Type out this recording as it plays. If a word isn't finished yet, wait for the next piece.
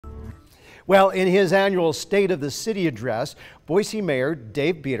Well, in his annual State of the City address, Boise Mayor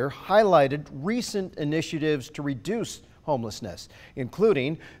Dave Bieter highlighted recent initiatives to reduce homelessness,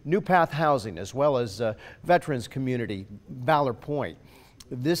 including New Path Housing as well as Veterans Community, Valor Point.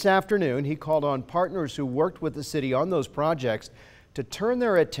 This afternoon, he called on partners who worked with the city on those projects to turn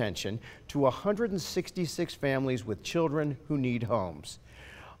their attention to 166 families with children who need homes.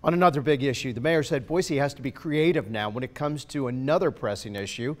 On another big issue, the mayor said Boise has to be creative now when it comes to another pressing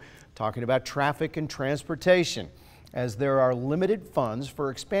issue, talking about traffic and transportation, as there are limited funds for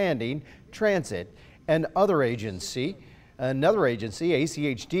expanding transit. And another agency,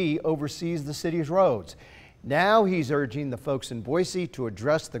 ACHD, oversees the city's roads. Now he's urging the folks in Boise to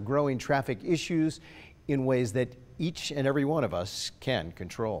address the growing traffic issues in ways that each and every one of us can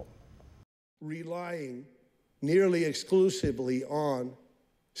control. Relying nearly exclusively on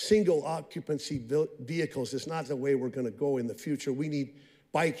single occupancy vehicles is not the way we're going to go in the future. We need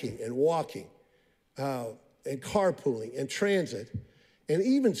biking and walking and carpooling and transit and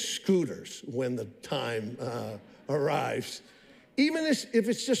even scooters when the time arrives. Even if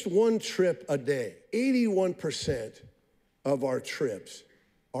it's just one trip a day. 81% of our trips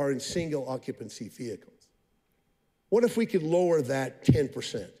are in single occupancy vehicles. What if we could lower that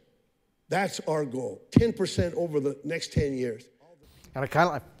 10%? That's our goal, 10% over the next 10 years. And I kind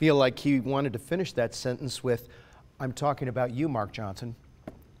of feel like he wanted to finish that sentence with, I'm talking about you, Mark Johnson.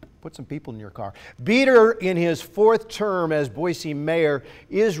 Put some people in your car. Bieter, in his fourth term as Boise mayor,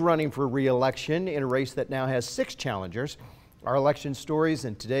 is running for re-election in a race that now has 6 challengers. Our election stories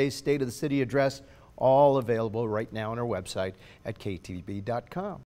and today's State of the City address, all available right now on our website at ktv.com.